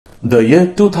The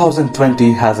year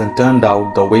 2020 hasn't turned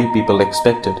out the way people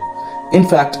expected. In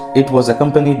fact, it was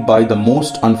accompanied by the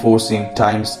most unforeseen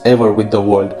times ever with the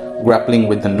world grappling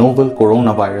with the novel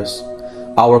coronavirus.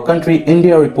 Our country,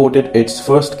 India, reported its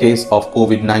first case of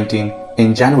Covid-19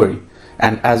 in January,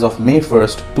 and as of May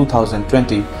 1st,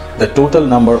 2020, the total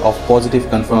number of positive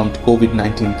confirmed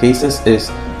Covid-19 cases is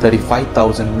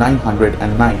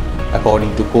 35,909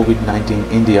 according to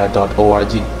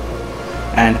covid19india.org.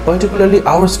 And particularly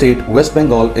our state, West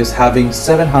Bengal, is having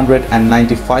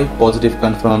 795 positive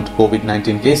confirmed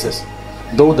Covid-19 cases.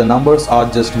 Though the numbers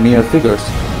are just mere figures,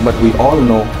 but we all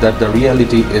know that the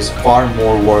reality is far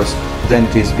more worse than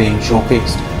it is being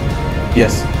showcased.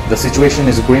 Yes, the situation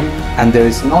is grim and there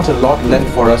is not a lot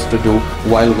left for us to do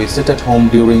while we sit at home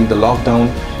during the lockdown,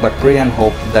 but pray and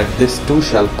hope that this too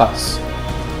shall pass.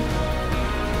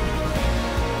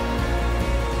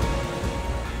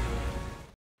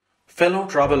 Fellow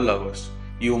travel lovers,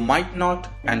 you might not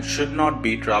and should not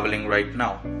be traveling right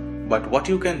now, but what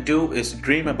you can do is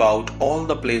dream about all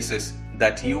the places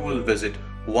that you will visit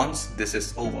once this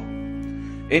is over.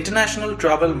 International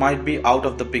travel might be out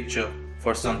of the picture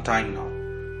for some time now,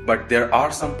 but there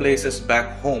are some places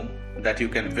back home that you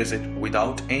can visit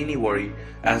without any worry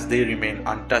as they remain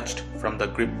untouched from the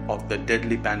grip of the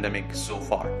deadly pandemic so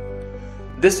far.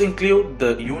 This includes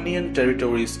the Union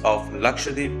territories of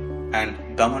Lakhswadeep and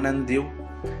Daman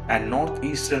and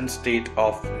northeastern state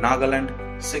of Nagaland,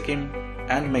 Sikkim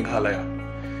and Meghalaya.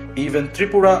 Even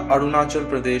Tripura, Arunachal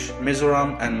Pradesh,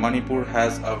 Mizoram and Manipur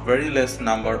has a very less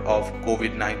number of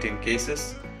Covid-19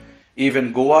 cases.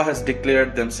 Even Goa has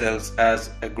declared themselves as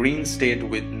a green state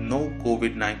with no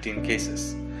Covid-19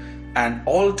 cases. An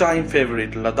all-time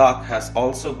favorite, Ladakh, has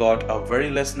also got a very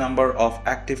less number of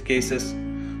active cases.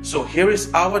 So here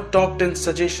is our top 10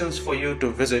 suggestions for you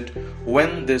to visit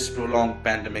when this prolonged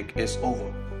pandemic is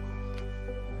over.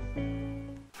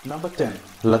 Number 10.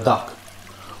 Ladakh.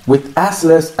 With as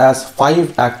less as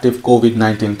 5 active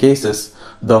Covid-19 cases,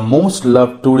 the most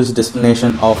loved tourist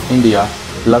destination of India,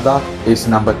 Ladakh is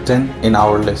number 10 in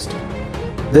our list.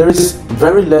 There is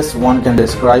very less one can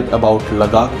describe about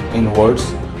Ladakh in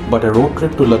words, but a road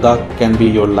trip to Ladakh can be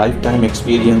your lifetime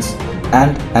experience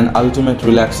and an ultimate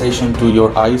relaxation to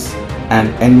your eyes and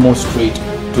endmost treat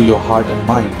to your heart and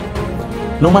mind.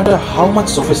 No matter how much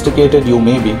sophisticated you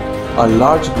may be, a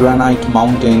large granite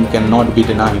mountain cannot be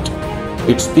denied.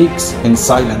 It speaks in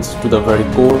silence to the very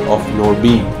core of your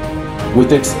being.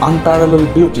 With its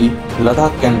unparalleled beauty,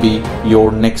 Ladakh can be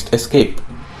your next escape.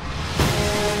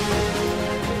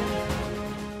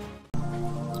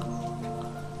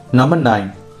 Number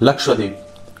 9. Lakhswadeep.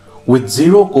 With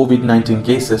zero Covid-19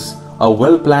 cases, a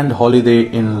well-planned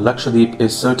holiday in Lakhswadeep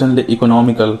is certainly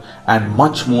economical and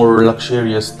much more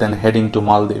luxurious than heading to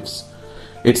Maldives.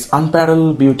 Its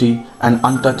unparalleled beauty and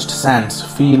untouched sands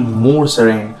feel more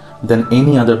serene than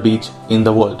any other beach in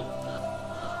the world.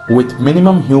 With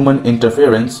minimum human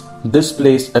interference, this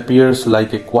place appears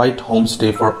like a quiet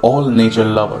homestay for all nature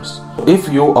lovers. If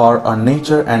you are a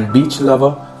nature and beach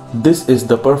lover, this is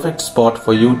the perfect spot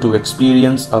for you to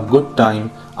experience a good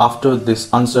time after this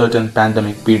uncertain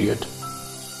pandemic period.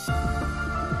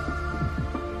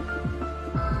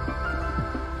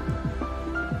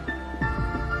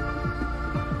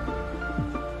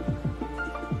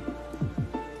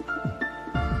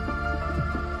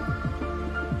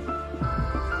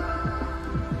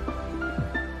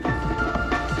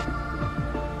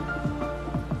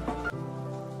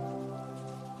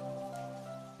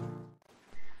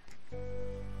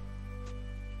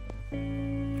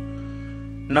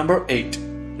 Number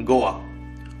 8. Goa.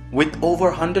 With over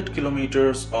 100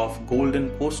 kilometers of golden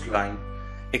coastline,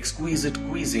 exquisite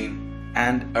cuisine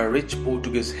and a rich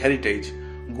Portuguese heritage,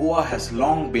 Goa has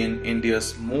long been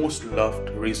India's most loved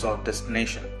resort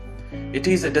destination. It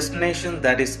is a destination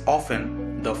that is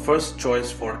often the first choice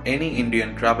for any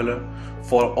Indian traveler.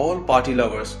 For all party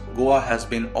lovers, Goa has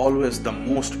been always the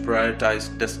most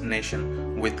prioritized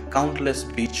destination with countless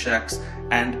beach shacks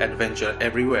and adventure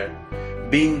everywhere.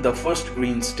 Being the first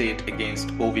green state against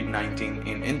Covid-19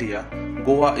 in India,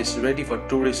 Goa is ready for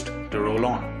tourists to roll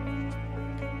on.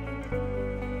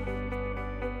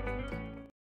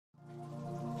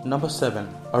 Number 7.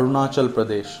 Arunachal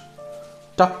Pradesh.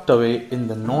 Tucked away in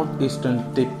the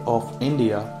northeastern tip of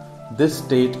India, this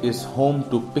state is home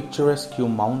to picturesque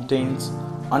mountains,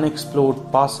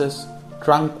 unexplored passes,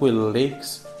 tranquil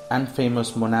lakes, and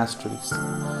famous monasteries.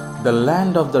 The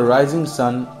land of the rising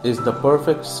sun is the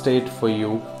perfect state for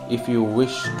you if you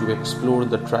wish to explore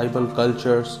the tribal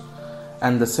cultures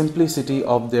and the simplicity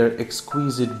of their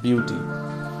exquisite beauty.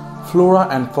 Flora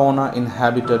and fauna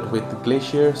inhabited with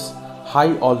glaciers,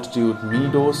 high altitude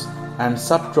meadows, and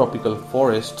subtropical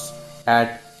forests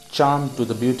add charm to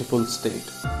the beautiful state.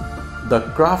 The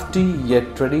crafty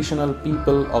yet traditional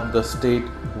people of the state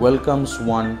welcomes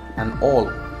one and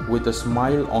all with a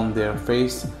smile on their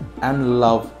face and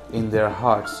love in their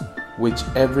hearts, which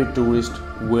every tourist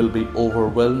will be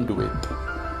overwhelmed with.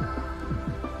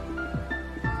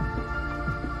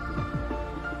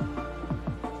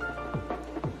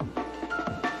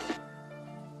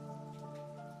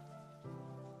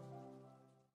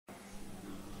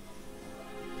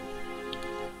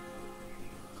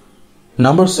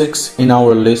 Number 6 in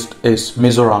our list is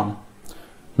Mizoram.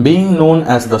 Being known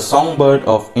as the songbird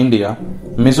of India,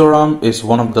 Mizoram is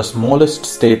one of the smallest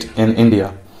states in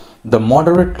India. The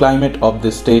moderate climate of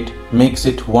this state makes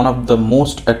it one of the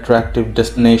most attractive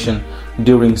destinations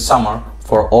during summer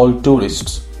for all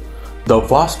tourists. The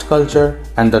vast culture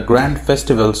and the grand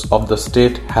festivals of the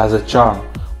state has a charm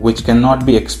which cannot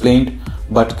be explained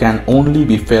but can only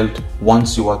be felt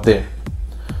once you are there.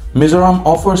 Mizoram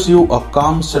offers you a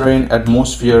calm, serene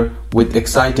atmosphere with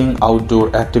exciting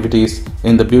outdoor activities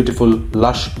in the beautiful,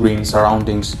 lush green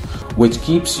surroundings, which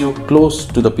keeps you close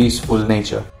to the peaceful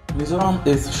nature. Mizoram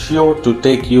is sure to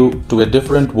take you to a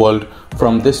different world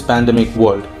from this pandemic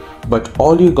world, but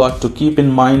all you got to keep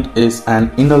in mind is an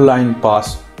inner line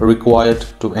pass required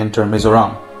to enter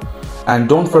Mizoram. And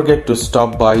don't forget to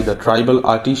stop by the tribal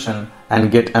artisan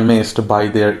and get amazed by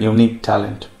their unique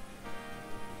talent.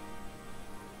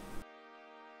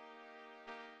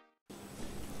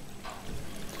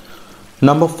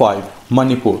 Number 5.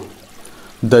 Manipur.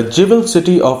 The jewel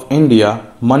city of India,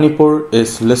 Manipur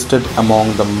is listed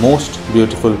among the most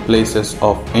beautiful places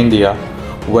of India,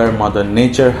 where Mother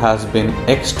Nature has been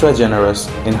extra generous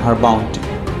in her bounty.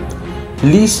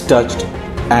 Least touched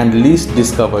and least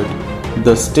discovered,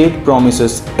 the state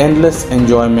promises endless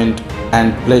enjoyment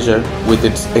and pleasure with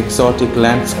its exotic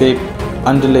landscape,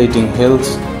 undulating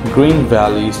hills, green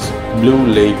valleys, blue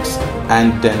lakes,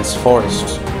 and dense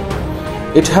forests.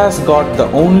 It has got the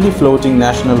only floating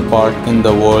national park in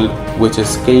the world, which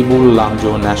is Kabul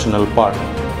Lamjo National Park.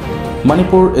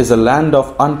 Manipur is a land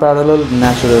of unparalleled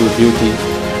natural beauty,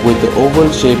 with the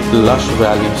oval-shaped lush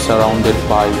valley surrounded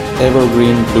by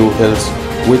evergreen blue hills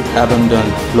with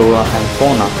abundant flora and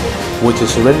fauna, which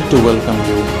is ready to welcome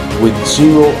you with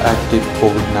zero active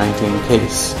COVID-19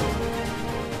 case.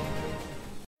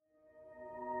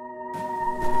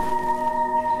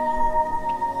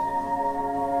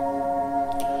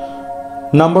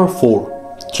 Number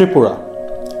 4.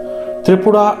 Tripura.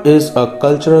 Tripura is a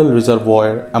cultural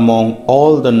reservoir among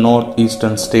all the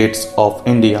northeastern states of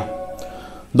India.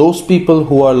 Those people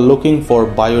who are looking for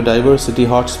biodiversity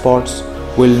hotspots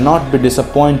will not be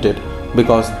disappointed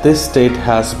because this state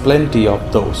has plenty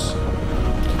of those.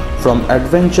 From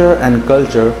adventure and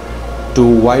culture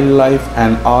to wildlife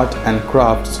and art and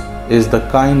crafts is the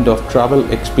kind of travel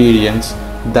experience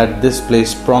that this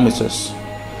place promises.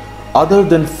 Other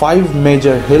than 5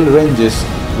 major hill ranges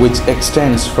which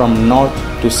extends from north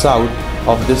to south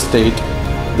of this state,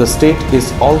 the state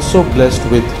is also blessed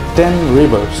with 10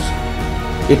 rivers.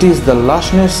 It is the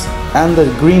lushness and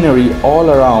the greenery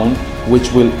all around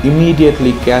which will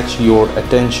immediately catch your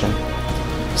attention.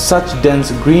 Such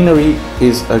dense greenery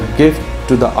is a gift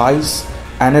to the eyes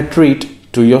and a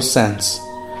treat to your sense.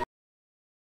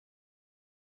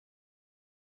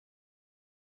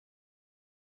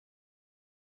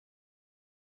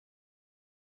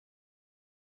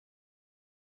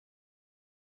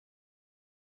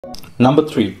 Number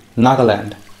 3.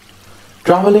 Nagaland.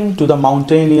 Traveling to the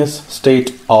mountainous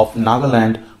state of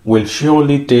Nagaland will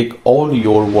surely take all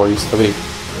your worries away,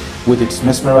 with its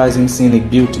mesmerizing scenic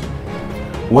beauty,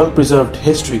 well-preserved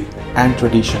history and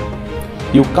tradition.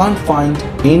 You can't find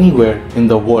anywhere in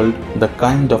the world the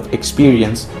kind of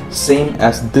experience same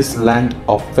as this land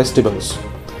of festivals.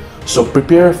 So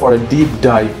prepare for a deep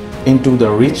dive into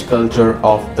the rich culture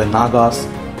of the Nagas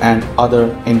and other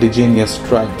indigenous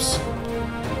tribes.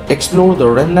 Explore the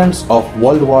remnants of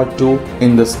World War II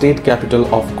in the state capital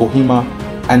of Kohima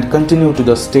and continue to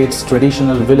the state's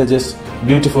traditional villages,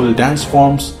 beautiful dance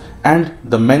forms, and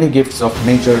the many gifts of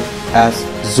nature as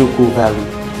Zuku Valley.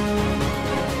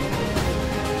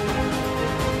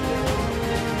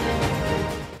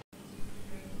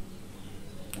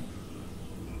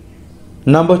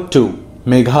 Number 2.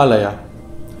 Meghalaya.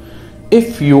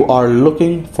 If you are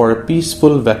looking for a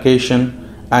peaceful vacation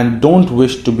and don't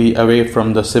wish to be away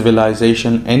from the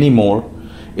civilization anymore,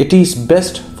 it is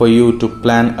best for you to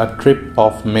plan a trip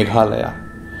of Meghalaya.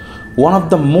 One of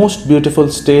the most beautiful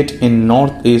states in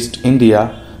northeast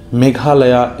India,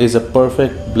 Meghalaya is a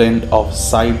perfect blend of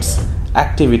sights,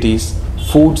 activities,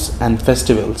 foods and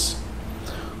festivals.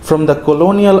 From the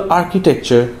colonial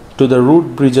architecture to the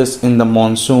root bridges in the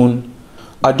monsoon,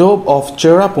 adobe of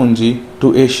Cherrapunji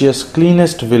to Asia's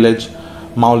cleanest village,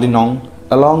 Maulinong,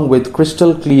 along with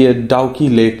crystal clear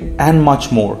Dauki Lake and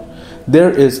much more.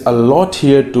 There is a lot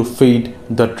here to feed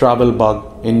the travel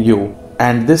bug in you,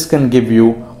 and this can give you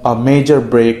a major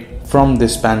break from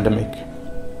this pandemic.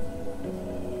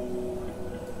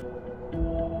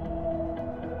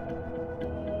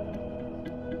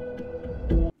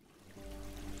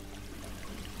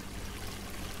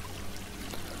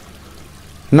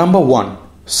 Number 1.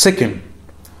 Sikkim.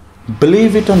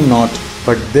 Believe it or not,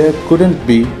 but there couldn't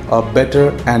be a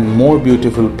better and more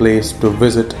beautiful place to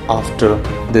visit after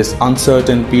this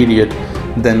uncertain period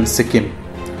than Sikkim.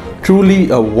 Truly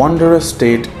a wondrous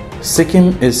state,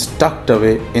 Sikkim is tucked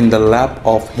away in the lap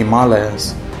of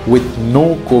Himalayas with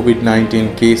no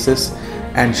COVID-19 cases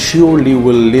and surely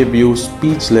will leave you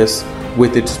speechless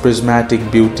with its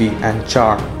prismatic beauty and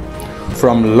charm.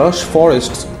 From lush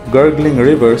forests, gurgling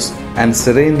rivers and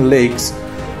serene lakes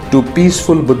to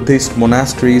peaceful Buddhist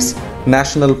monasteries,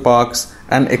 national parks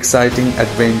and exciting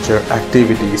adventure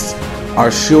activities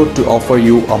are sure to offer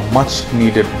you a much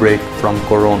needed break from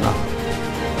Corona.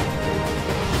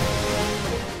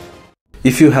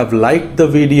 If you have liked the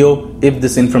video, if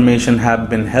this information have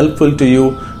been helpful to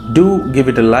you, do give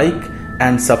it a like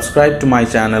and subscribe to my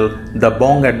channel, The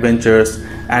Bong Adventures,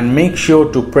 and make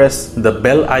sure to press the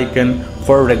bell icon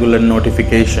for regular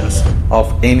notifications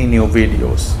of any new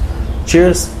videos.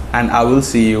 Cheers, and I will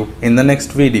see you in the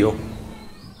next video.